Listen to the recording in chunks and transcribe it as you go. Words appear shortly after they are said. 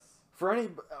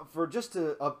for just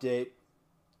to update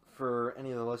for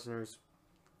any of the listeners,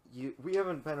 we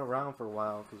haven't been around for a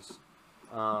while because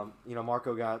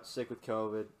Marco got sick with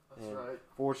COVID. That's and right.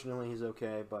 Fortunately, he's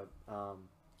okay, but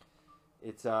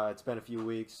it's been a few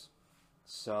weeks,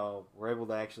 so we're able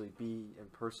to actually be in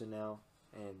person now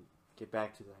and get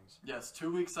back to things. Yes,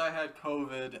 2 weeks I had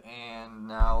COVID, and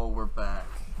now we're back.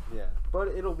 Yeah, but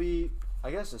it'll be,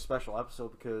 I guess, a special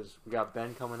episode because we got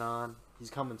Ben coming on. He's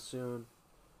coming soon,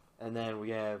 and then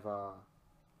we have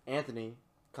Anthony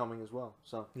coming as well.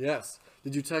 So Yes.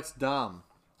 Did you text Dom?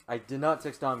 I did not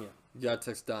text Dom yet. You gotta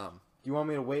text Dom. Do you want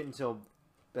me to wait until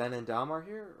Ben and Dom are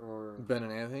here, or Ben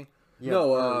and Anthony? yeah, No,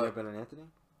 or, Ben and Anthony?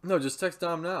 No, just text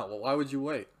Dom now. Well, why would you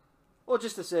wait? Well,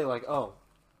 just to say like, oh,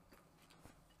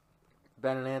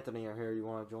 Ben and Anthony are here. You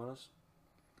want to join us?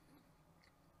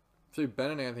 Say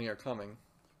Ben and Anthony are coming.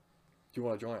 Do you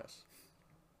want to join us?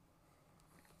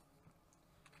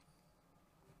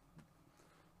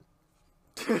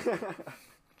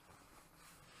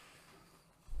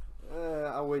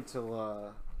 I'll wait till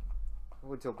Ben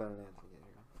and Anthony get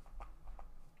here.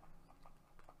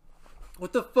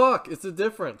 What the fuck? It's a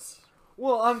difference.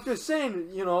 Well, I'm just saying,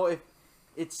 if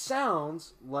it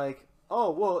sounds like, oh,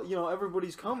 well,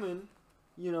 everybody's coming,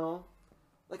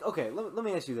 like, okay, let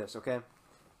me ask you this, okay?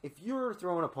 If you're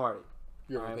throwing a party,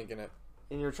 You're Alright. overthinking it.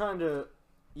 and you're trying to,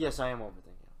 yes, I am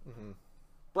overthinking, Mm-hmm.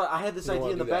 but I had this You don't idea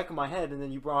wanna in the do back that. of my head, and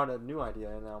then you brought a new idea,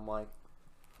 and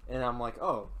I'm like,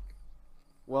 oh,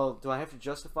 well, do I have to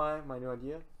justify my new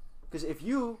idea? Because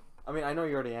I know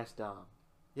you already asked Dom.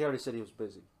 He already said he was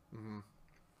busy. Mm-hmm.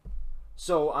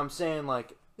 So I'm saying,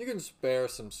 like, You can spare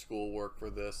some schoolwork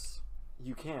for this.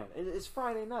 you can. It's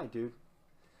Friday night, dude.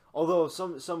 Although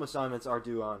some assignments are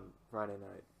due on Friday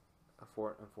night,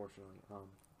 unfortunately.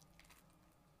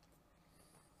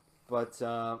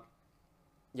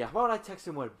 Yeah. How about I text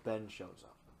him when Ben shows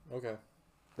up? Okay.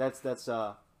 That's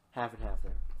half and half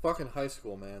there. Fucking high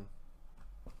school, man.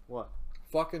 What?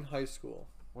 Fucking high school.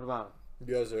 What about it?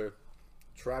 You guys are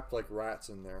trapped like rats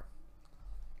in there.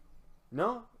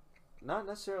 No, not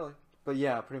necessarily. But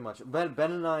yeah, pretty much. Ben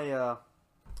and I.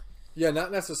 Yeah,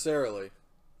 not necessarily.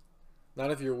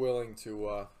 Not if you're willing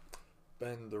to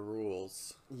bend the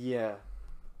rules. Yeah.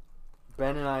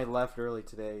 Ben and I left early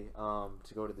today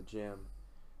to go to the gym.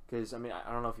 Because, I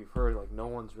don't know if you've heard, like, no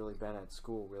one's really been at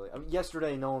school, really.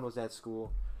 Yesterday, no one was at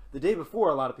school. The day before,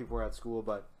 a lot of people were at school,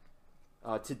 but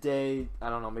today, I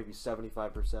don't know, maybe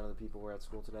 75% of the people were at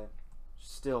school today.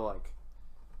 Still, like,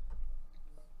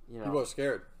 People are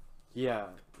scared. Yeah.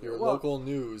 Your Well, local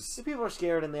news. the people are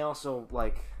scared, and they also,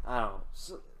 like, I don't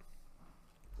know.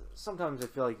 Sometimes I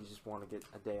feel like you just want to get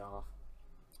a day off.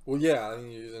 Well, yeah, I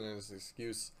mean, you're using it as an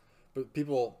excuse. But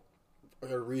people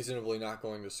are reasonably not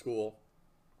going to school.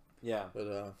 Yeah.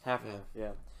 But, Half yeah. half,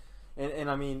 yeah.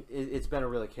 And it's been a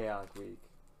really chaotic week.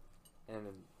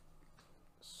 And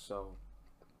so...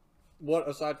 What,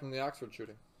 aside from the Oxford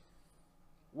shooting?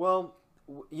 Well,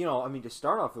 to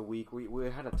start off the week, we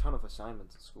had a ton of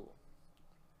assignments at school.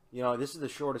 This is the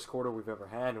shortest quarter we've ever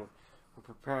had, and we're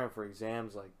preparing for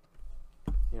exams, like,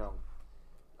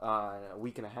 a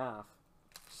week and a half.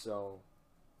 So,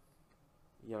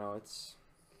 it's...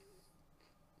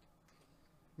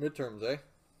 Midterms, eh?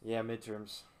 Yeah,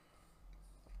 midterms.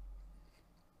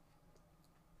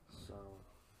 So...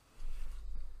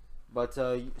 But,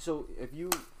 so, if you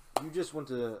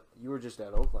were just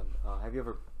at Oakland, have you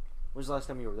ever... When's the last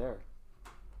time you were there?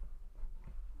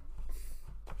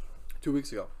 2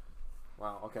 weeks ago.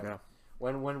 Wow, okay. Yeah.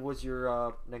 When was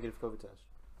your negative COVID test?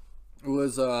 It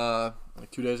was,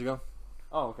 like 2 days ago.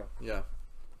 Oh, okay. Yeah.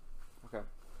 Okay.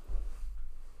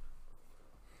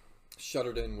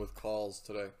 Shuttered in with calls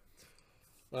today.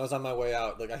 When I was on my way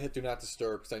out, like, I hit Do Not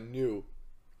Disturb because I knew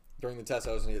during the test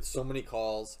I was going to get so many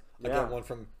calls. Yeah.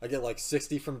 I get like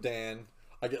 60 from Dan.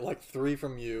 I get like 3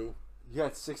 from you. You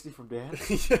got 60 from Dan?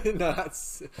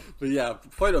 But yeah,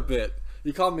 quite a bit.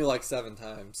 He called me like 7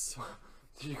 times.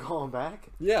 Did you call him back?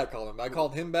 Yeah, I called him. I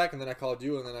called him back, and then I called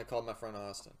you, and then I called my friend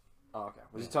Austin. Oh, okay.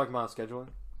 Was he talking about scheduling?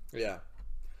 Yeah.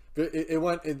 But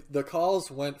the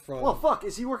calls went from... Well, fuck.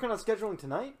 Is he working on scheduling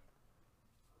tonight?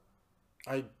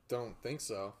 I don't think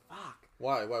so. Fuck.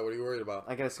 Why? What are you worried about?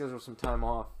 I gotta schedule some time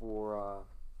off for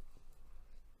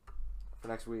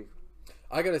next week.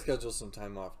 I gotta schedule some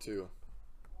time off, too.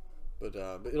 But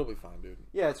it'll be fine, dude.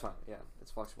 Yeah, it's fine. Yeah,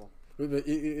 it's flexible. But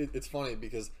it's funny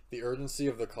because the urgency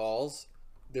of the calls,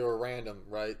 they were random,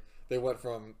 right? They went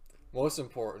from most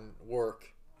important,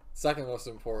 work, second most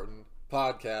important,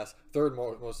 podcast, third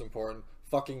most important,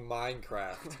 fucking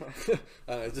Minecraft.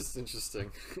 It's just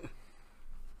interesting.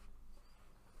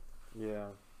 Yeah.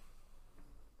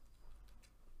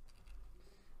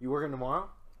 You working tomorrow?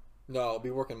 No, I'll be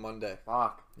working Monday.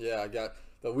 Fuck. Yeah, I got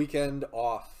the weekend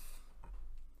off.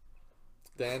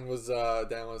 Dan was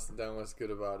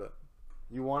good about it.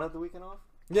 You wanted the weekend off?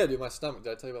 Yeah, dude, my stomach.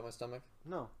 Did I tell you about my stomach?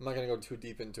 No. I'm not gonna go too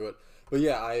deep into it, but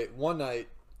yeah, one night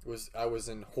I was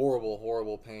in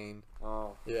horrible pain.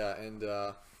 Oh. Yeah, and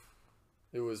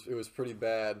it was pretty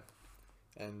bad,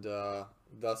 and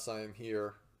thus I am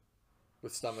here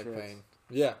with stomach Shit. pain.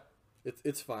 Yeah,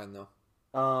 it's fine though.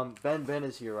 Ben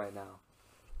is here right now,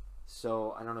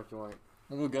 so I don't know if you want.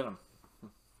 We'll go get him.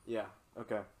 Yeah.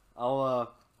 Okay. I'll.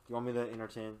 Do you want me to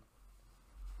entertain?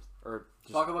 Or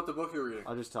just, Talk about the book you're reading.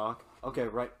 I'll just talk. Okay.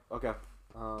 Right. Okay.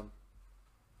 Oh,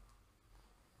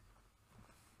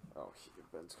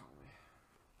 Ben's calling me.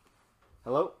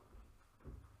 Hello.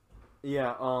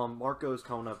 Yeah. Marco's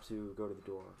coming up to go to the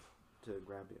door to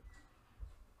grab you.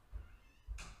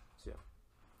 So yeah.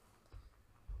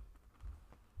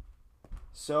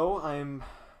 So I'm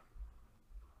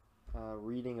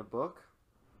reading a book.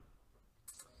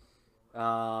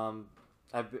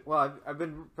 I've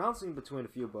been bouncing between a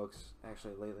few books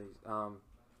actually lately.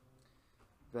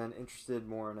 Been interested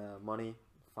more in money,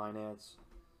 finance,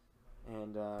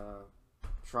 and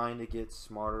trying to get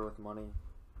smarter with money.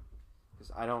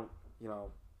 Because I don't, you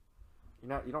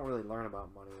don't really learn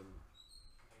about money.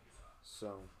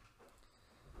 So,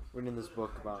 reading this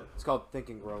book it's called Think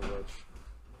and Grow Rich.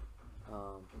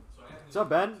 What's up,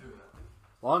 Ben?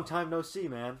 Long time no see,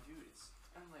 man. Dude,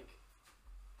 I'm like...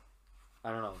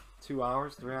 I don't know, 2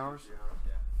 hours, 3 hours?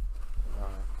 Yeah.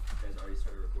 You guys already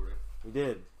started recording? We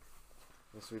did.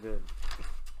 Yes, we did.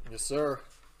 Yes, sir.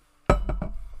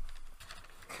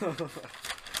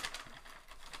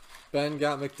 Ben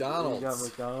got McDonald's. You got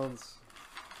McDonald's.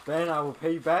 Ben, I will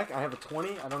pay you back. I have a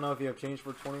 20. I don't know if you have change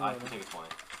for 20 I right can now. take a 20.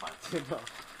 Fine. No.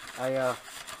 I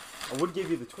would give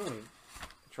you the 20. I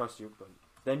trust you, but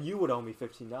then you would owe me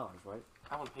 $15, right?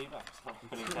 I won't pay you back. It's not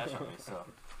putting cash on me, so...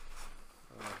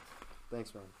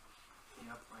 Thanks, man.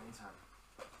 Yep, anytime.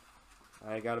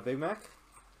 I got a Big Mac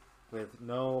with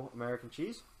no American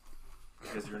cheese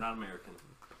Because you're not American.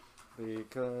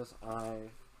 because I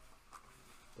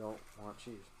don't want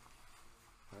cheese.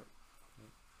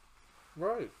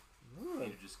 Right. And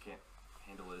you just can't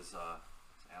handle his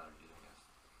allergies, I guess.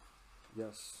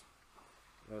 Yes.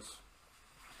 Yes.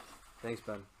 Thanks,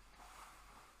 Ben.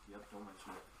 Yep, don't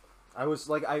mention it. I was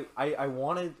like, I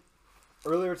wanted...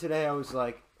 Earlier today, I was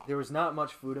like, there was not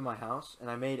much food in my house, and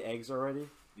I made eggs already.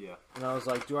 Yeah. And I was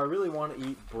like, do I really want to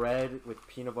eat bread with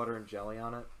peanut butter and jelly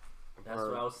on it? That's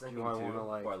Or what I was thinking do I too wanna,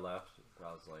 like- before I left. But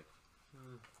I was like,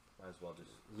 might as well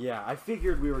just. Yeah, I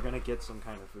figured we were going to get some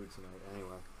kind of food tonight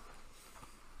anyway.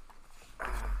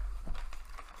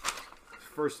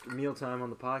 First mealtime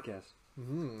on the podcast.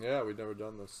 Yeah, we've never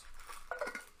done this.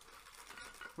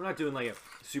 We're not doing like a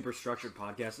super structured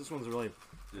podcast. This one's really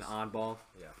an oddball.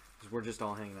 Yeah. Because we're just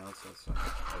all hanging out. So.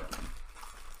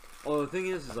 Well, the thing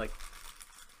is like,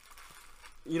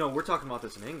 we're talking about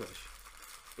this in English.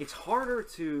 It's harder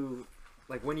to,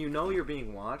 like, when you know you're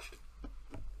being watched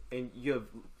and you have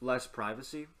less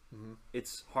privacy,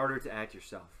 it's harder to act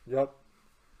yourself. Yep.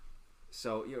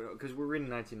 So, because we're reading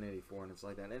 1984 and it's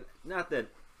like that. And not that,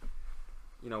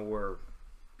 we're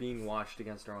being watched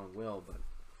against our own will, but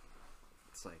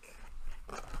it's like...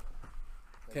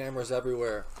 Cameras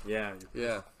everywhere. Yeah.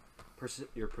 Yeah.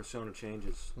 Your persona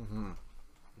changes Mm-hmm.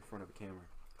 in front of a camera.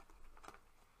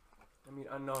 I mean,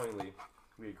 unknowingly,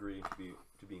 we agree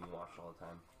to being watched all the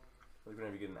time. Like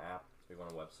whenever you get an app, you go on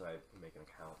a website and make an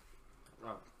account.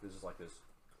 There's just like this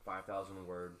 5,000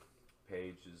 word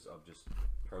pages of just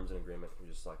terms and agreement. You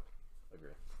just select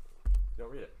agree. You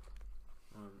don't read it.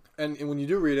 And when you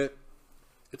do read it,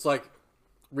 it's like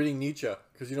reading Nietzsche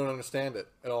because you don't understand it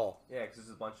at all. Yeah, because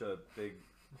it's a bunch of big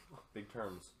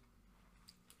terms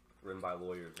written by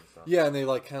lawyers and stuff. Yeah, and they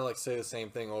kind of say the same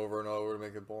thing over and over to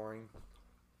make it boring.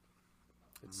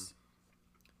 It's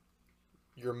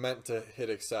you're meant to hit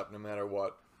accept no matter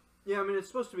what. Yeah, I mean, it's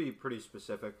supposed to be pretty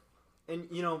specific. And,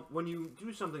 when you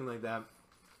do something like that,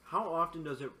 how often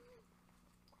does it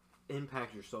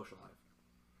impact your social life?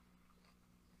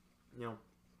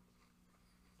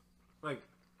 Like,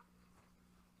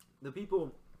 the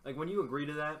people, like, when you agree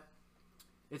to that,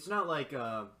 it's not like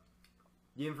the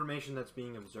information that's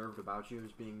being observed about you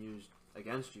is being used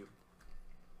against you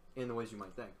in the ways you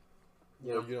might think.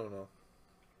 You don't know.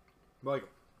 Like,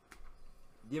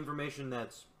 the information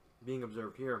that's being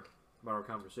observed here about our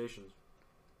conversations,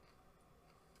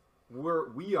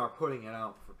 we are putting it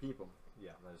out for people.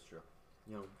 Yeah, that is true.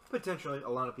 Potentially a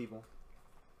lot of people.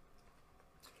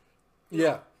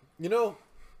 Yeah.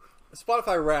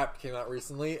 Spotify Wrapped came out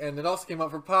recently, and it also came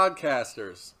out for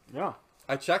podcasters. Yeah.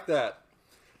 I checked that.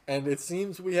 And it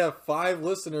seems we have 5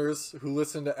 listeners who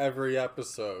listen to every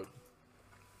episode.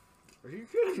 Are you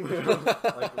kidding me?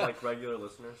 like regular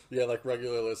listeners. Yeah, like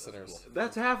regular listeners.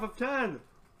 That's half of 10.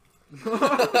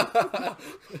 That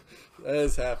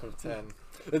is half of 10.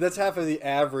 That's half of the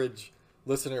average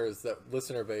listener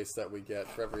base that we get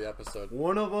for every episode.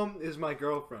 One of them is my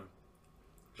girlfriend.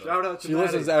 Shout out to She Maddie.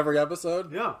 listens to every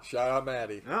episode? Yeah. Shout out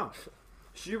Maddie. Yeah.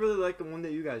 She really liked the one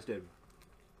that you guys did.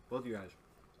 Both you guys.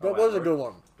 That was a good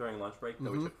one. During lunch break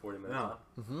that we took 40 minutes Yeah. on.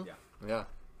 Mm-hmm. Yeah. Yeah.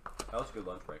 That was a good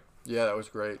lunch break. Yeah, that was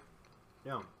great.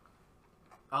 Yeah.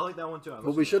 I like that one too.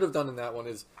 What we should have done in that one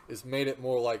is made it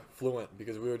more like fluent,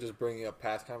 because we were just bringing up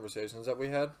past conversations that we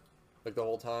had, like the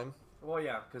whole time. Well,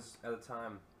 yeah, because at the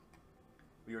time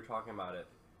we were talking about it.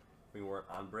 We weren't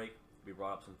on break. We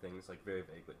brought up some things like very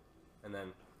vaguely, and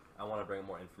then I want to bring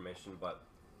more information, but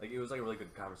like it was like a really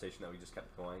good conversation that we just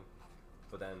kept going.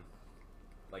 But then,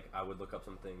 like I would look up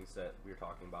some things that we were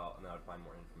talking about, and I would find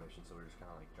more information. So we were just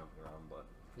kind of like jumping around, but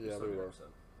Yeah, still a we good were.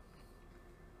 episode.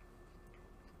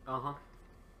 Uh-huh.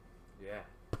 Yeah.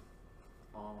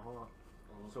 Uh-huh.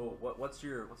 So what's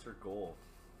your goal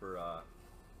for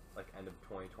like end of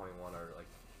 2021 or like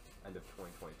end of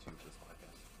 2022 for this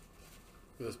podcast?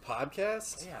 For this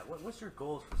podcast? Yeah. What's your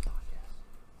goals for this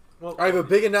podcast? Well, I have a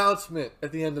big announcement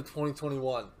at the end of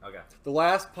 2021. Okay. The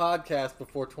last podcast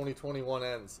before 2021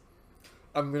 ends.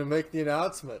 I'm gonna make the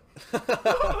announcement.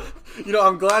 You know,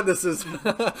 I'm glad this is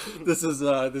this is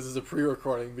a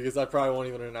pre-recording, because I probably won't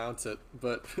even announce it.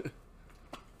 But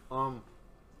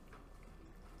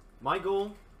my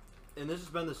goal, and this has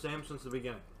been the same since the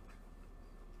beginning,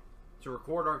 to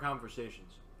record our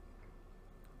conversations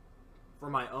for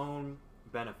my own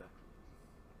benefit,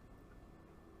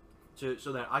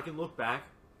 so that I can look back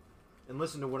and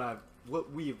listen to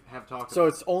what we have talked so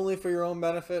about. it's only for your own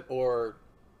benefit, or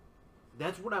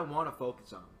That's what I want to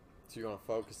focus on. so you want to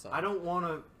focus on? I don't want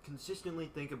to consistently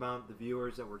think about the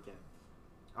viewers that we're getting.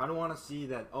 I don't want to see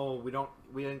that, oh,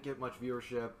 we didn't get much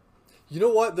viewership. You know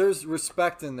what? There's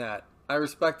respect in that. I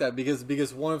respect that,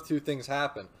 because one of two things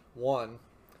happen. One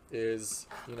is,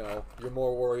 you know, you're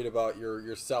more worried about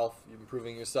yourself,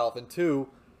 improving yourself, and two,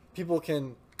 people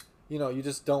can, you know, you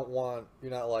just don't want.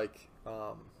 You're not like,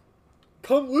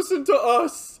 come listen to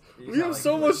us. We have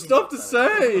so much stuff to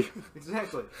say.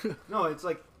 Exactly. No, it's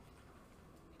like,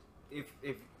 if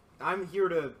I'm here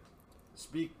to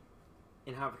speak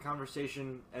and have a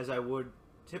conversation as I would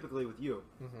typically with you,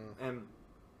 and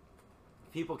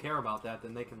if people care about that,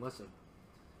 then they can listen.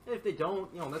 And if they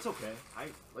don't, you know, that's okay.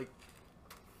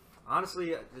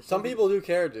 Honestly, Some people do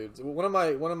care, dude. One of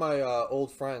my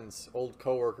old friends, old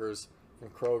coworkers from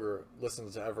Kroger,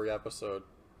 listens to every episode.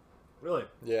 really.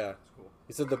 Yeah. That's cool.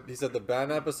 He said the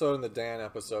Ben episode and the Dan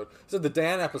episode. He said the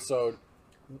Dan episode,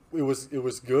 it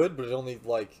was good, but it only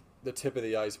like the tip of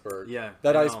the iceberg. Yeah,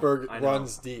 That I know, iceberg I know.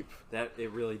 runs deep. That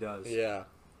it really does. Yeah.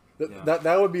 Yeah.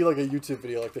 That would be like a YouTube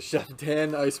video, like the Chef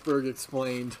Dan iceberg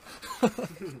explained.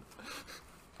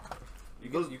 You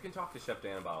can talk to Chef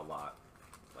Dan about a lot.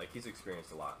 Like he's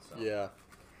experienced a lot. So Yeah.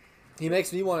 He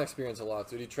makes me want to experience a lot,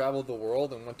 dude. He traveled the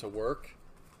world and went to work.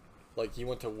 Like he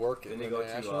went to work Didn't he go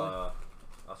internationally. to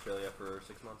Australia for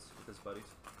 6 months with his buddies?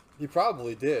 He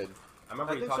probably did. I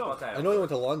remember I he think talked so. about that. I know he went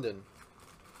to London.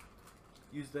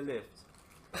 Use the lift.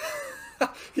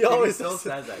 He always still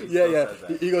says that. He Yeah, still yeah. says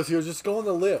that. He goes, "He was just go on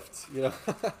the lift," you know.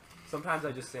 Sometimes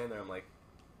I just stand there. I'm like,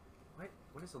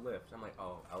 what is a lift? I'm like,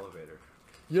 oh, elevator.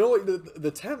 You know what? The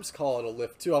temps call it a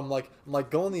lift too. I'm like,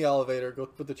 go in the elevator, go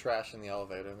put the trash in the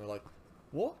elevator, and they're like,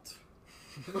 what?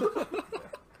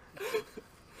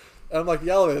 And I'm like,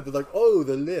 the elevator. They're like, oh,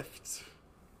 the lift.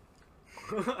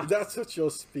 That's what you're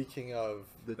speaking of.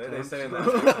 They say in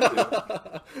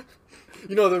that.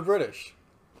 You know, they're British.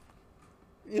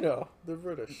 You know, they're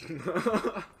British.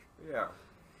 Yeah.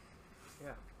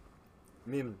 I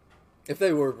mean, If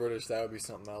they were British, that would be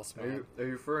something else, are man. you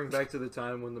referring back to the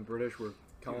time when the British were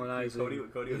colonizing Cody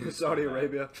would be Saudi so mad.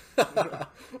 Arabia?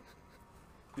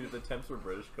 Dude, if the temps were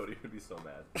British, Cody would be so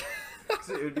mad. 'Cause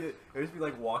it would just be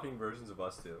like walking versions of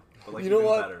us two, but like You know even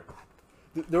what? better.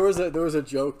 There was a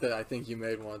joke that I think you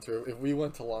made once, where if we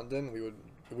went to London,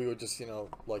 we would just, you know,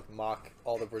 like mock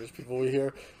all the British people we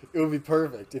hear. It would be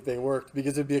perfect if they worked,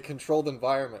 because it'd be a controlled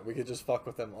environment. We could just fuck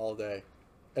with them all day,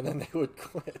 and then they would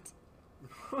quit.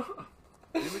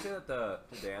 Didn't we say that to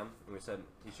Dan, and we said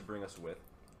he should bring us with,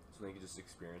 so they could just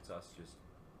experience us just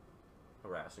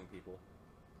harassing people?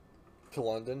 To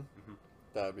London? Mhm.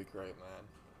 That'd be great,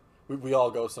 man. We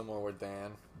all go somewhere with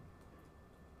Dan.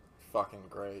 Fucking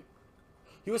great.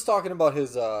 He was talking about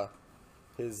his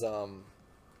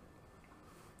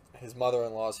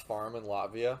mother-in-law's farm in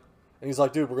Latvia, And he's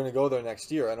like, dude, we're gonna go there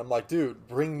next year. And I'm like, dude,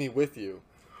 bring me with you.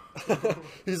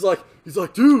 he's like,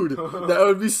 dude, that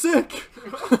would be sick.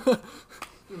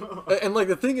 And like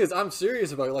the thing is, I'm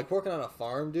serious about it. Like working on a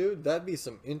farm, dude. That'd be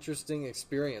some interesting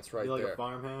experience right You like there. a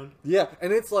farmhand? Yeah,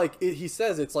 and it's like he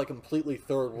says it's like completely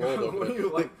third world over What are there. you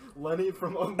like, Lenny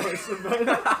from Up My Cement?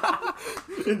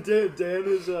 And Dan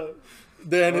is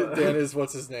Dan is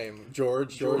what's his name?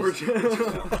 George.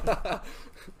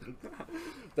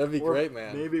 That'd be great,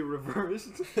 man. Maybe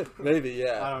reversed. Maybe,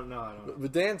 yeah. I don't know.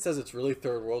 But Dan says it's really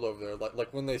third world over there.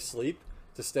 Like when they sleep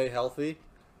to stay healthy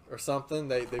or something,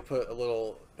 they put a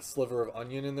little sliver of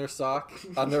onion in their sock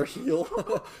on their heel.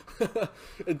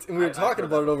 And we were talking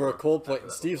about it over a cold plate,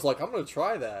 and Steve's like, "I'm gonna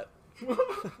try that."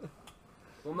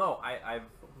 Well, no,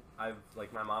 I've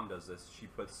like my mom does this. She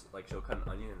puts like she'll cut an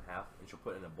onion in half and she'll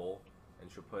put it in a bowl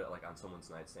and she'll put it like on someone's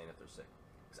nightstand if they're sick.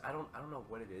 Cause I don't know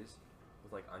what it is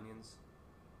with like onions,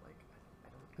 like I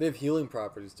don't. They have healing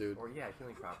properties, dude. Or yeah,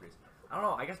 healing properties. I don't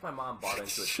know. I guess my mom bought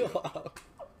into it Shut too. up.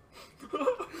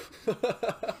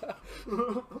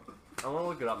 I want to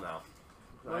look it up now.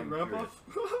 My I'm grandpa?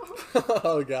 curious.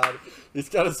 Oh god, he's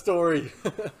got a story.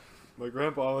 My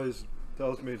grandpa always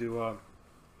tells me to,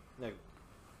 like,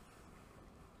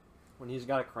 when he's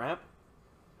got a cramp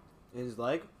in his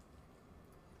leg,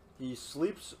 he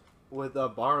sleeps with a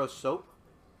bar of soap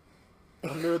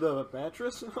under the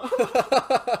mattress.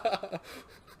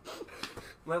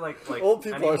 Like Old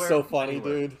people are anywhere, so funny,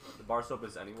 anywhere. dude. The bar soap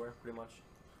is anywhere, pretty much.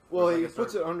 Well, Or he like a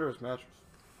puts certain- it under his mattress.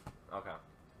 Okay,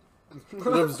 It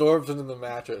absorbs into the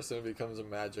mattress and it becomes a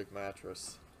magic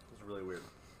mattress. it's really weird.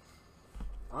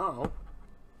 I don't know.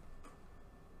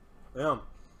 Yeah.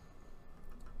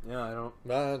 Yeah, I don't.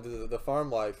 Man, the farm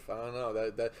life. I don't know.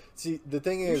 That see, the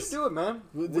thing You is, should do it, man.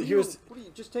 Well, What do here's- what do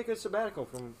you just take a sabbatical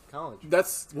from college?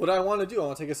 that's what I want to do. I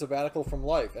want to take a sabbatical from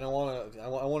life, and I want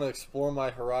to explore my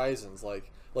horizons.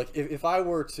 Like if I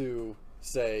were to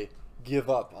say give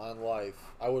up on life,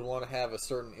 I would want to have a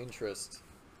certain interest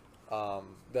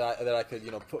that I could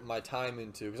put my time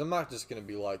into, because I'm not just gonna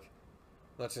be like,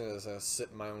 I'm not just gonna sit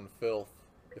in my own filth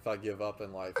if I give up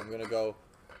in life. I'm gonna go,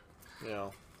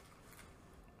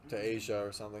 to Asia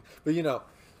or something. But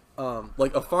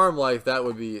like a farm life, that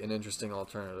would be an interesting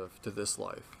alternative to this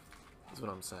life. Is what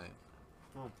I'm saying.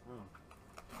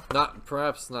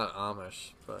 Perhaps not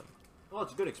Amish, but Well,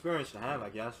 it's a good experience to have, I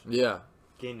guess. yeah.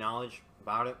 Gain knowledge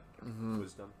about it.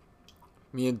 Wisdom.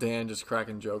 Me and Dan just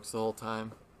cracking jokes the whole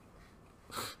time.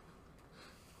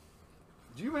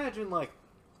 Do you imagine, like,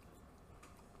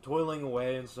 toiling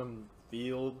away in some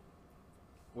field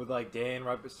with, like, Dan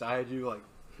right beside you, like,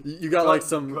 You got like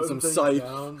some cutting things scythe.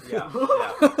 down? Yeah,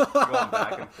 going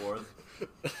back and forth.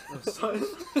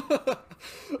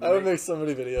 I would make so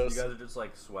many You videos. guys are just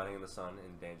like sweating in the sun,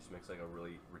 and Dan just makes like a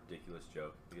really ridiculous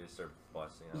joke. You guys start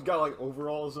busting out. He's got, like,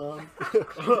 overalls on.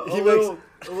 He a little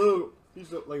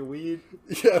piece of, like, weed.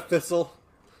 Yeah, thistle.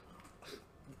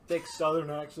 Thick southern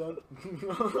accent.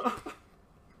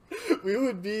 We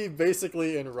would be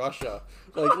basically in Russia,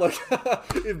 like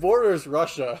it borders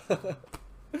Russia.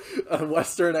 A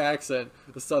Western accent,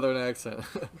 a Southern accent.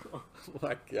 Oh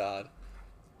my God.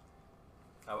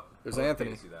 There's I would Anthony.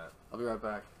 pay to see that. I'll be right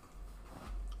back.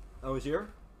 Oh, he's here?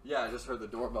 Yeah, I just heard the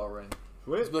doorbell ring.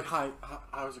 Sweet. He's like, hi,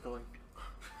 how's it going?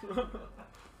 Dude,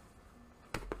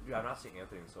 I've not seen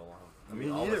Anthony in so long. I Me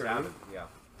mean, all of us neither, haven't. Yeah.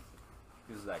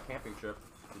 Because that camping trip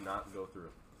did not go through.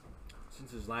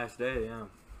 Since his last day, yeah.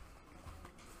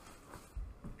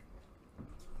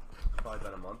 Probably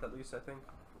been a month at least, I think.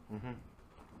 Mm-hmm.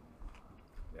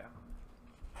 Yeah.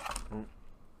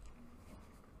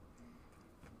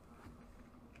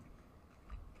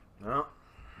 No.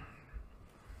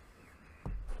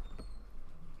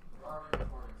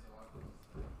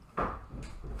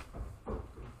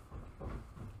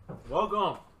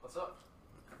 Welcome. What's up?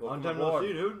 Long Welcome time no aboard.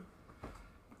 see, dude.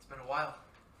 It's been a while.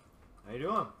 How you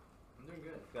doing? I'm doing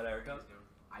good. Got Erica? How you guys doing?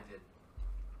 I did.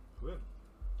 Good.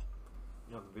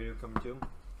 You have a video coming too.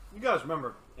 You guys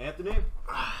remember Anthony?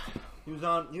 He was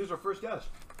our first guest.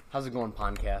 How's it going,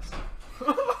 Podcast?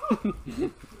 I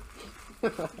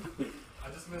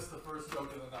just missed the first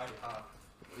joke of the night, huh?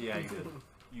 Yeah, you did.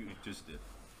 You just did.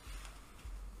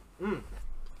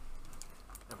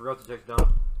 I forgot to take it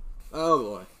down. Oh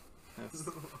boy,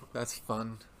 that's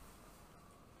fun.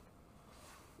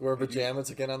 Wear pajamas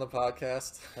again on the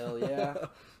podcast. Hell yeah.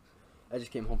 I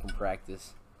just came home from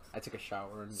practice. I took a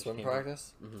shower and just Swim came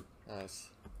practice. Home. Nice.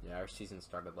 Yeah, our season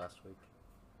started last week.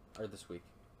 Or this week.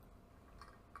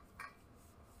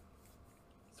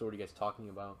 So what are you guys talking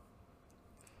about?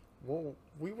 Well,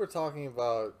 we were talking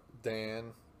about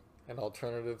Dan and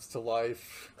alternatives to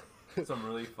life. Some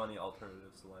really funny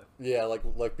alternatives to life. Yeah,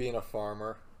 like being a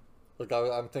farmer. Like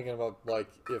I'm thinking about like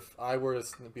if I were to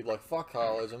be like fuck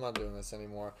college, I'm not doing this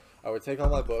anymore. I would take all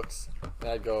my books and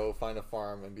I'd go find a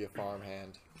farm and be a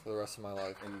farmhand for the rest of my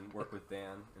life. And work with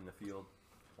Dan in the field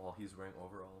while he's wearing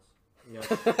overalls. Yeah,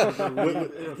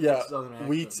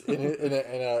 wheat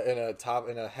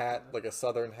in a hat, like a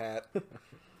southern hat.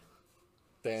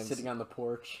 Dan's Sitting on the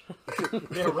porch.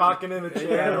 Yeah, rocking in a chair.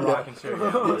 Yeah, a rocking chair.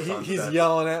 Yeah, he's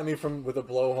yelling at me with a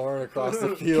blowhorn across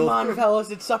the field. Come on,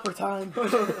 fellas, it's supper time.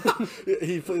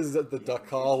 He plays the duck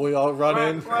call. We all run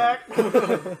in.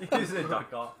 He's a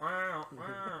duck call.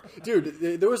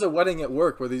 Dude, there was a wedding at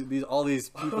work where all these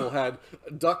people had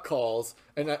duck calls,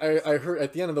 and I heard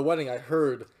at the end of the wedding, I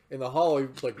heard in the hallway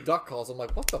like duck calls. I'm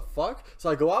like, what the fuck? So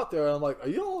I go out there and I'm like, are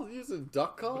you all using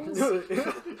duck calls?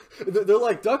 They're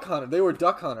like duck hunters. They were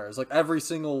duck hunters, like every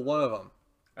single one of them.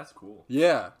 That's cool.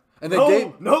 Yeah, and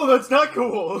they No, that's not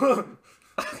cool.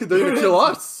 they're gonna kill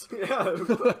us. Yeah.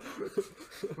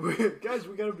 Guys,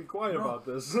 we gotta be quiet about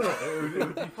this. It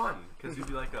would be fun because you'd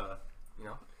be like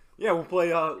Yeah, we'll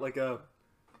play like a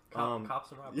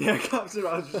cops and robbers. yeah, cops and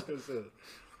robbers. Just gonna say that.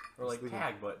 Or like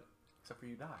tag, but except for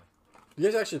you die. You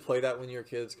guys actually play that when you were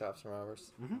kids, cops and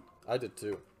robbers? Mhm. I did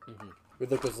too. With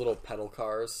like those little pedal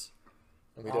cars,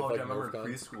 and we Oh, did yeah, I like remember Nerf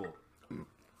in guns. preschool.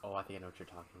 Oh, I think I know what you're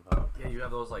talking about. Yeah, you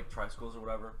have those like tricycles or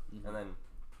whatever, and then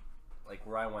like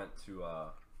where I went to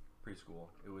preschool,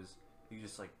 it was you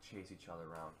just like chase each other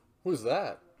around. Who's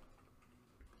that?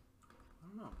 I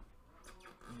don't know.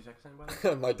 Did you text anybody?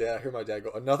 I hear my dad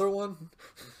go, another one?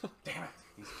 Damn it,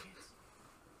 these kids.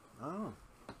 Oh.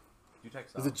 Did you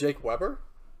text? Is it Jake Weber?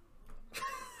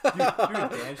 Dude, if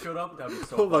Dan showed up, that'd be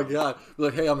so. Oh my funny. god!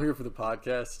 Like, hey, I'm here for the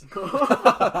podcast.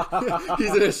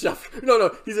 He's in his chef.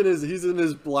 No, he's in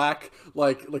his black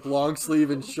like long sleeve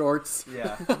and shorts.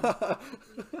 Yeah.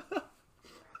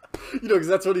 You know, because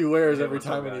that's what he wears Yeah, every what's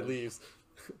up, time when he guys? leaves.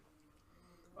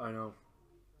 I know.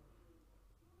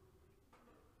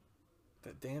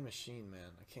 That damn machine,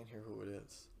 man! I can't hear who it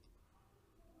is.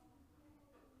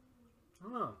 I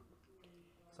don't know.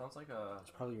 Sounds like a. It's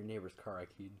probably your neighbor's car I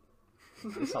keyed.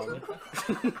 It's all good.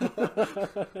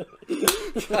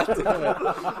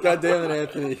 God damn it,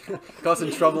 Anthony!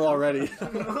 Causing trouble already.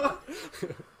 Oh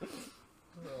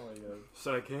my god.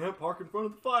 Said I can't park in front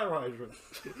of the fire hydrant.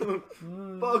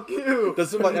 Fuck you.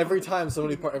 That's like every time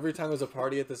there's a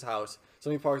party at this house,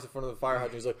 somebody parks in front of the fire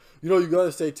hydrant. He's like, you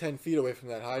gotta stay 10 feet away from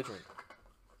that hydrant.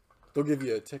 They'll give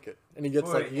you a ticket, and he gets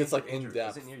in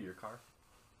depth. Is it near your car?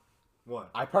 What?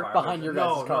 I parked Fire behind your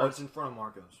No, guys' car. it's in front of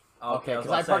Marco's. Okay, was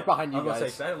 'cause about I to parked say- behind you I was gonna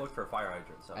guys. say, 'cause I didn't look for a fire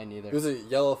hydrant. So. I neither. There's a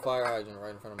yellow fire hydrant right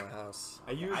in front of my house.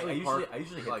 I usually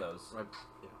hit like, those. Right,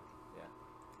 Yeah.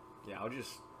 yeah, I'll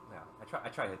just. Yeah, I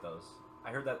try to hit those.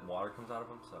 I heard that water comes out of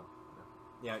them, so.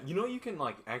 Yeah, you can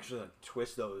like actually like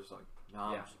twist those like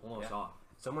knobs almost Yeah. off.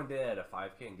 Someone did it at a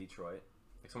 5K in Detroit.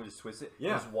 Like someone just twists it.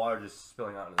 Yeah. And there's water just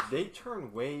spilling out in the They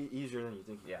turn way easier than you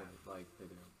think. Yeah. Like they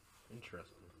do.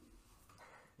 Interesting.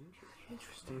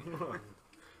 Interesting.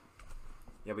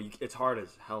 Yeah, but it's hard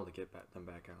as hell to get them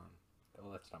back on.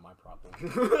 Oh, that's not my problem.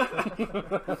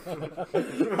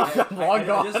 I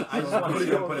just want to see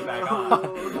them put it back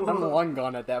on. I'm long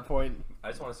gone at that point. I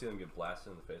just want to see them get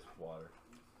blasted in the face with water.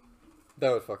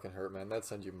 That would fucking hurt, man. That'd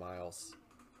send you miles.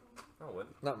 No, it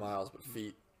wouldn't. Not miles, but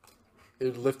feet. It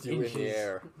would lift you in the Inches.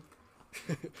 air.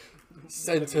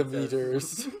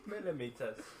 Centimeters.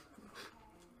 Millimeters.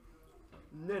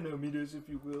 Nanometers, if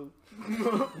you will.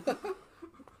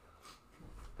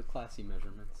 The classy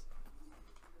measurements.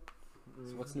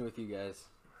 So what's new with you guys?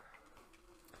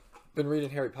 Been reading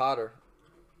Harry Potter.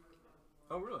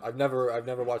 Oh really? I've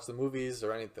never watched the movies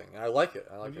or anything. I like it.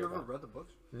 I like Have you Harry ever Potter. read the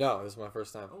books? No, this is my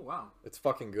first time. Oh wow. It's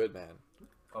fucking good, man.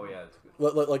 Oh yeah, it's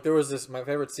good. Like there was this. My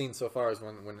favorite scene so far is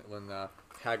when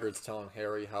Hagrid's telling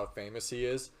Harry how famous he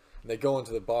is, and they go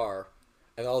into the bar,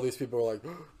 and all these people are like,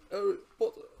 Harry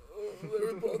Potter,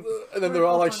 Harry Potter, and then they're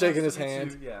all like shaking his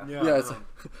hand. Yeah. Yeah, it's like,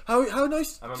 how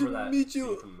nice I remember to that meet scene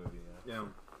you. from the movie. Yeah. Yeah.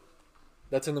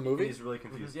 That's in the movie. He's really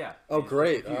confused. Yeah. Oh, He's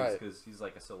great, Really alright. Because he's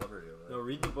like a celebrity over No, there.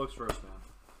 read the books first, man.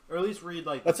 Or at least read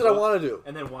like. That's the what I book, want to do.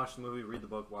 And then watch the movie, read the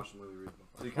book, watch the movie, read the book.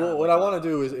 So you kinda Well, what like, I want to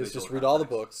do is visual just read all the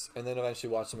context. books and then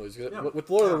eventually watch the movies. 'Cause Yeah. With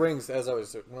Lord of the Yeah. Rings,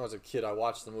 when I was a kid, I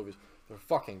watched the movies. They're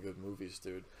fucking good movies,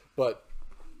 dude. But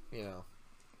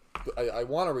I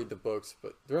want to read the books,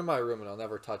 but they're in my room and I'll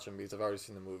never touch them because I've already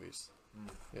seen the movies.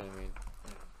 You know what I mean?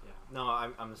 Yeah. No,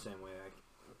 I'm the same way.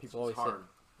 People it's always say hard.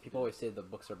 people always say the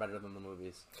books are better than the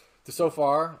movies. So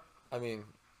far, I mean,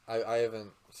 I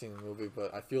haven't seen the movie,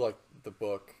 but I feel like the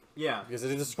book Yeah. because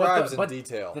it describes but in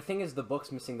detail. The thing is, the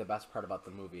book's missing the best part about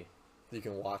the movie. You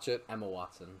can watch it. Emma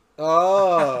Watson.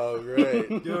 Oh, great.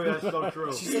 Dude, that's so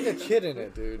true. She's like a kid in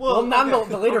it, dude. Well, not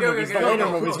the later Okay, movies. okay, The okay, later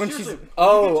okay, movies when seriously, she's.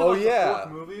 Oh, you get to, oh, like, the yeah.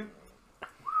 fourth movie,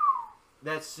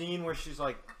 that scene where she's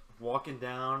like walking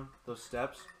down those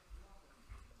steps.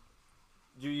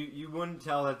 You wouldn't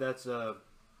tell that that's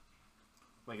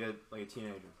like a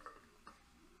teenager.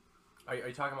 Are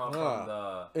you talking about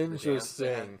Ah, from the dance they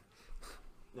had? Interesting.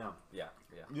 No, Yeah.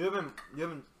 you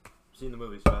haven't seen the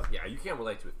movies, but Yeah, you can't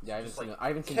relate to it. Yeah, Just like I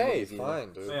haven't seen the Okay, movies either.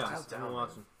 fine, dude. yeah, Just down, Emma man.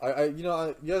 Watson.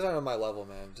 You guys aren't on my level,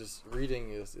 man. Just reading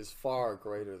is far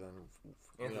greater than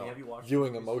Anthony, have you watched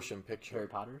viewing the a movies? motion picture. Harry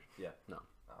Potter? Yeah. No.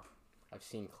 Oh. I've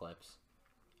seen clips.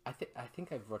 I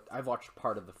think I've watched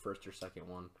part of the first or second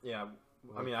one. Yeah,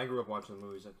 I mean, I grew up watching the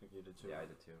movies. I think you did too. Yeah, I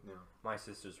did too. Yeah. My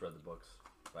sisters read the books,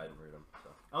 but I didn't read them. So.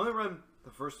 I only read the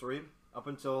first 3 up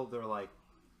until they're like,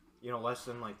 less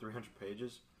than like 300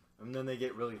 pages, and then they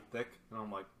get really thick, and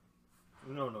I'm like,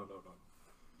 no.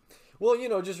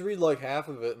 Well, just read like half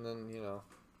of it and then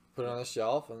put it on a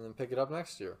shelf and then pick it up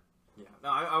next year. Yeah, no,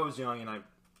 I was young, and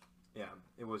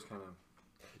it was kind of.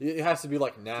 It has to be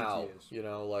like now, years.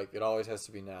 like it always has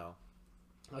to be now.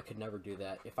 I could never do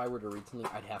that. If I were to read something,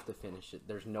 I'd have to finish it.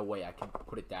 There's no way I could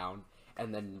put it down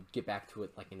and then get back to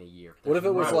it like in a year. What if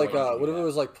it was Right, like right, what if it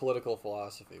was like political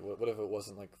philosophy? What if it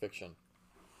wasn't like fiction?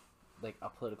 like a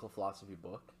political philosophy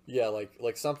book? Yeah,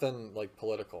 like something like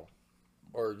political,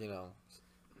 or Like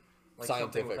something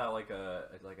scientific. without like a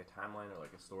timeline or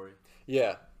like a story.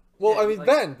 Yeah. Well, Yeah, I mean,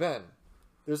 like- Ben,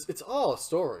 it's all a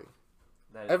story.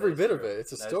 That Every is bit true. of it,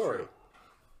 it's a That is story. true.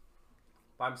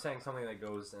 But I'm saying something that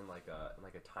goes in like a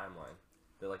timeline.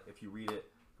 That like if you read it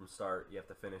from start, you have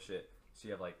to finish it, so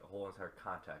you have like a whole entire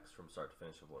context from start to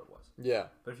finish of what it was. Yeah.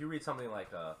 But if you read something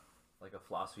like a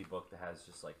philosophy book that has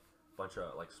just like a bunch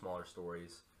of like smaller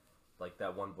stories, like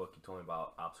that one book you told me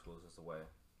about, Obstacles is the Way.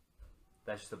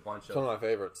 That's just a bunch It's one of of my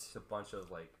favorites. just a bunch of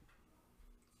like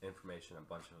information, a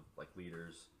bunch of like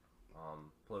leaders,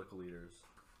 political leaders,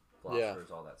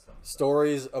 philosophers, all that stuff. So,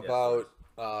 Stories yeah,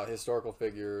 about historical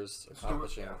figures Story-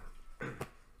 accomplishing. yeah.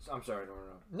 I'm sorry to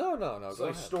interrupt. No. It's Go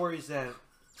like ahead. stories that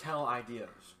tell ideas,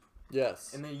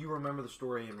 Yes. and then you remember the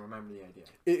story and remember the idea.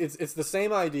 It's the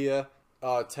same idea.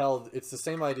 It's the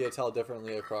same idea told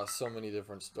differently across so many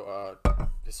different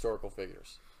historical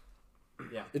figures.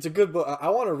 Yeah. It's a good book. I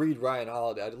want to read Ryan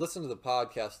Holiday. I listened to the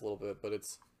podcast a little bit, but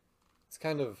it's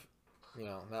kind of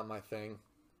not my thing.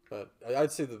 But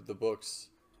I'd say the books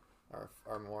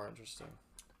are more interesting.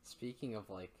 Speaking of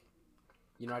like,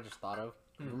 I just thought of.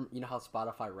 You know how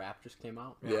Spotify Rap just came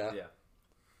out? Yeah. yeah.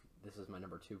 This is my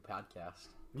number 2 podcast.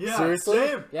 Yeah. Seriously?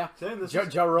 Same. Yeah. Same. This Joe,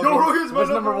 is- Joe Rogan. Joe Rogan's my was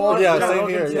number 1. Yeah, Joe same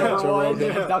Rogan's here. Yeah, number Joe 1.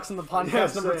 Rogan. And Ducks in the podcast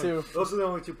Yeah, number same. 2. Those are the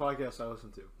only 2 podcasts I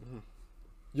listen to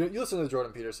You listen to the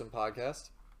Jordan Peterson podcast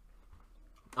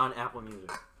on Apple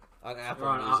Music on Apple or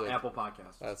on Music. Apple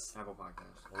Podcasts. That's- Apple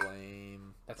Podcasts.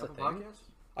 Lame. That's a Apple thing. Podcasts.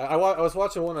 I was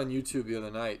watching one on YouTube the other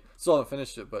night. Still haven't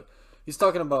finished it, but he's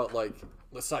talking about like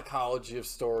the psychology of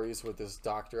stories with this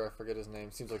doctor. I forget his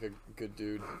name. Seems like a good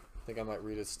dude. I think I might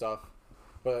read his stuff.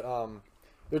 But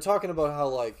they're talking about how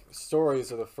like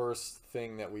stories are the first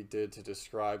thing that we did to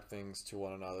describe things to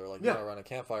one another, like Yeah. around a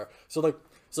campfire. So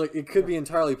it could be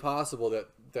entirely possible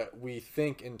that we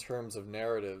think in terms of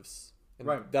narratives, and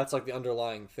Right. that's like the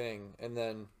underlying thing, and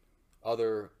then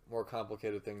other more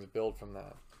complicated things build from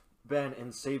that. Ben,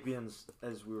 and Sapiens,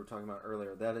 as we were talking about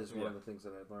earlier, that is one of the things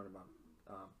that I learned about.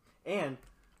 And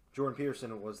Jordan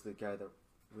Peterson was the guy that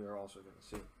we are also going to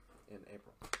see in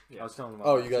April. Yeah. I was telling him about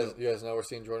Oh, that, you guys know we're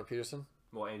seeing Jordan Peterson?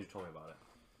 Well, Andrew told me about it.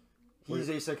 He's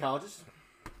a psychologist,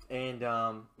 and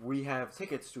we have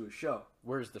tickets to his show.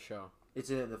 Where's the show? It's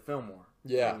in the Fillmore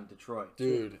Yeah. in Detroit.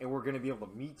 Dude. And we're going to be able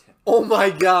to meet him. Oh my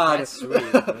god! That's sweet.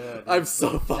 dude. I'm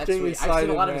so That's fucking sweet. excited, I've seen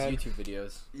a lot man. of his YouTube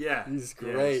videos. Yeah. He's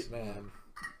great, man.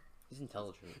 He's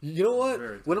intelligent. You know what?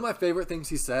 Very One of my favorite things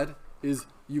he said is,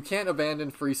 "You can't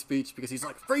abandon free speech," because he's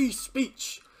like, "Free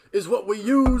speech is what we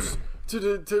use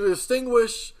to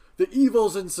distinguish the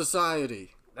evils in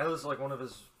society." That was like one of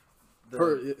his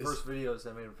It's- first videos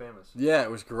that made him famous. Yeah, it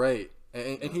was great,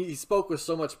 and he spoke with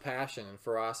so much passion and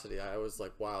ferocity. I was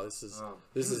like, "Wow, this is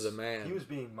a man." He was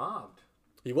being mobbed.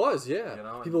 He was, yeah. You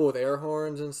know, People with air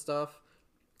horns and stuff.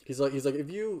 He's like, if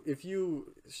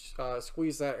you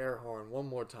squeeze that air horn one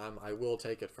more time, I will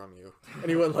take it from you. And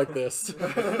he went like this.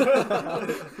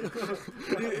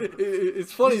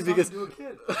 It's funny He's because talking to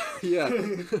a kid. yeah,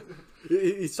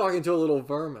 he's talking to a little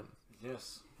vermin.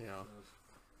 Yes. You know,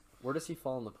 Where does he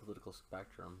fall in the political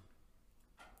spectrum?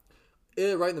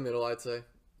 right in the middle, I'd say.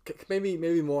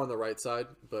 Maybe more on the right side,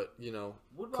 but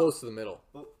What about- close to the middle.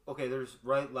 Well, okay, there's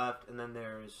right, left, and then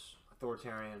there's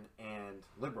authoritarian and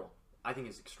liberal. I think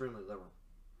is extremely liberal.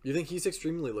 You think he's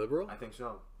extremely liberal? I think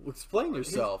so. Explain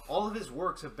yourself. All of his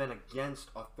works have been against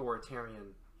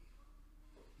authoritarian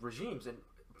regimes and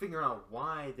figuring out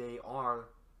why they are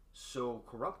so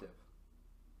corruptive.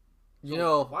 You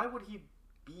know, why would he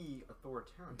be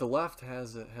authoritarian? the left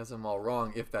has him all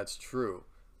wrong if that's true,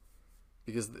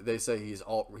 because they say he's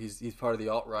part of the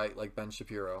alt-right, like Ben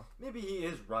Shapiro. Maybe he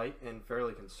is right and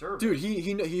fairly conservative.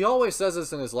 Dude, he always says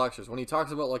this in his lectures when he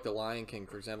talks about like the Lion King,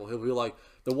 for example. He'll be like,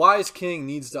 the wise king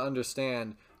needs to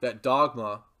understand that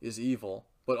dogma is evil,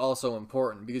 but also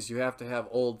important, because you have to have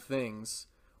old things,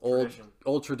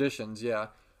 old traditions, yeah,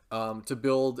 to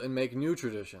build and make new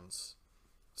traditions.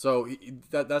 So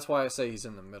that's why I say he's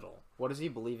in the middle. What does he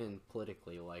believe in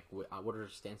politically? Like, what are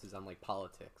his stances on like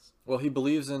politics? Well, he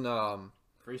believes in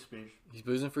free speech. He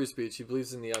believes in free speech. He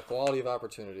believes in the equality of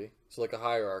opportunity. So like a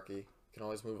hierarchy, you can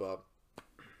always move up.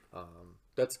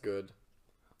 That's good.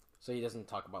 So he doesn't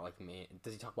talk about like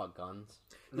does he talk about guns?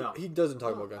 No, he doesn't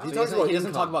talk about guns. So He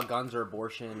doesn't talk about guns or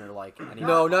abortion or like any.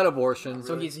 No, not abortion.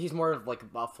 So he's more of like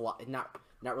not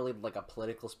really like a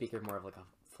political speaker, more of like a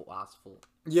philosophical.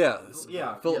 Yeah,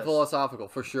 yes. Philosophical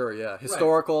for sure. Yeah,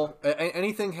 historical.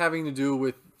 Anything having to do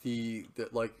with the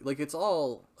like it's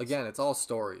all it's all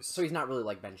stories. So he's not really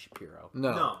like Ben Shapiro.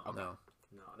 No.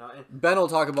 Ben will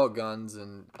talk about guns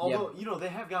and. Although they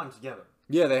have gotten together.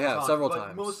 Yeah, they have several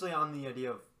times. Mostly on the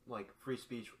idea of like free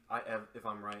speech. If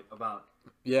I'm right about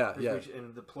free speech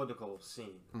in the political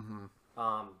scene.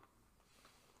 Mm-hmm.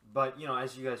 But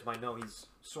as you guys might know, he's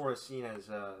sort of seen as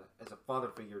a father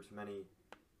figure to many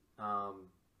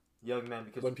young men,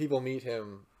 because when people meet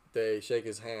him, they shake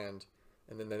his hand,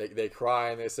 and then they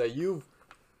cry and they say, you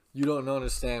don't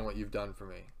understand what you've done for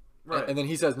me." Right. And then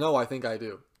he says, "No, I think I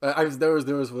do." There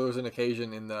was an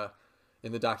occasion in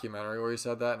the documentary where he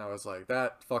said that, and I was like,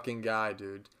 that fucking guy,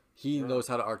 dude. He knows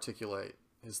how to articulate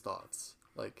his thoughts.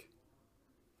 Like,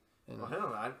 well,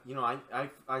 hell,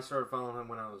 I started following him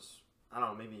when I was, I don't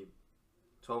know, maybe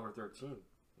 12 or 13.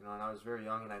 And I was very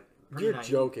young, and you're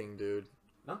joking, dude.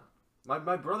 No,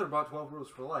 my brother bought 12 Rules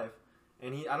for Life,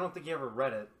 and I don't think he ever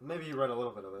read it. Maybe he read a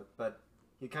little bit of it, but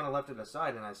he kind of left it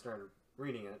aside, and I started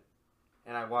reading it,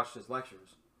 and I watched his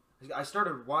lectures. I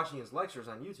started watching his lectures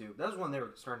on YouTube. That was when they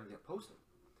were starting to get posted.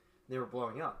 They were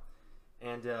blowing up,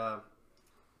 and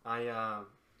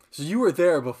So you were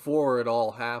there before it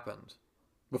all happened,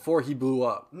 before he blew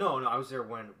up. No, I was there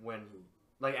when he,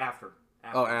 like after.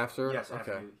 Oh, after? Yes,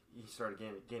 after okay. he started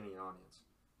gaining an audience.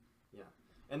 Yeah,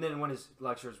 and then when his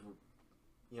lectures,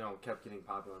 kept getting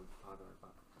popular.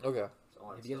 Okay.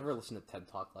 Have you guys ever listened to TED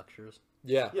Talk lectures?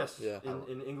 Yeah. Yes. Yeah.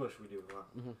 In English we do a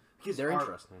lot. Mm-hmm. Because they're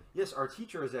interesting. Yes, our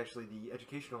teacher is actually the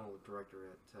educational director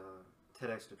at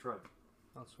TEDx Detroit.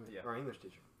 Oh, sweet. Yeah. Our English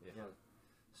teacher. Yeah.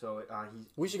 So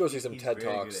we should go see some he's TED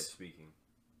very Talks. Good at speaking.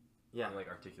 Yeah. And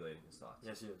articulating his thoughts.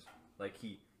 Yes, he is. Like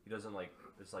he doesn't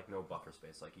there's no buffer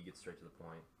space. Like he gets straight to the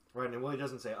point. Right, and he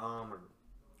doesn't say or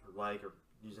like or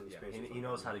use any space. He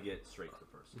knows how to get straight to the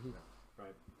person. Mm-hmm. Yeah.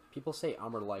 Right. People say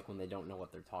or like when they don't know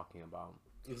what they're talking about.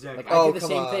 Exactly. Like I do the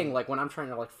same thing. Like when I'm trying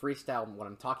to freestyle what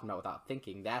I'm talking about without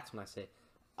thinking, that's when I say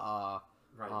right.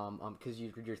 Because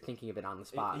you're thinking of it on the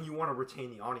spot. And you want to retain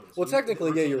the audience. Well,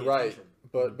 technically, yeah, you're right.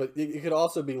 Attention. But it could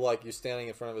also be like you're standing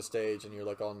in front of a stage and you're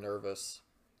all nervous,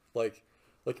 like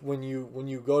when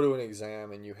you go to an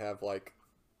exam and you have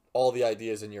all the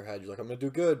ideas in your head, you're like, I'm gonna do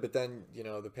good, but then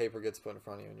the paper gets put in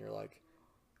front of you and you're like,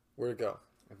 where'd it go?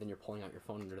 And then you're pulling out your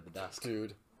phone under the desk,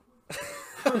 dude.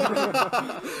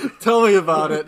 Tell me about it.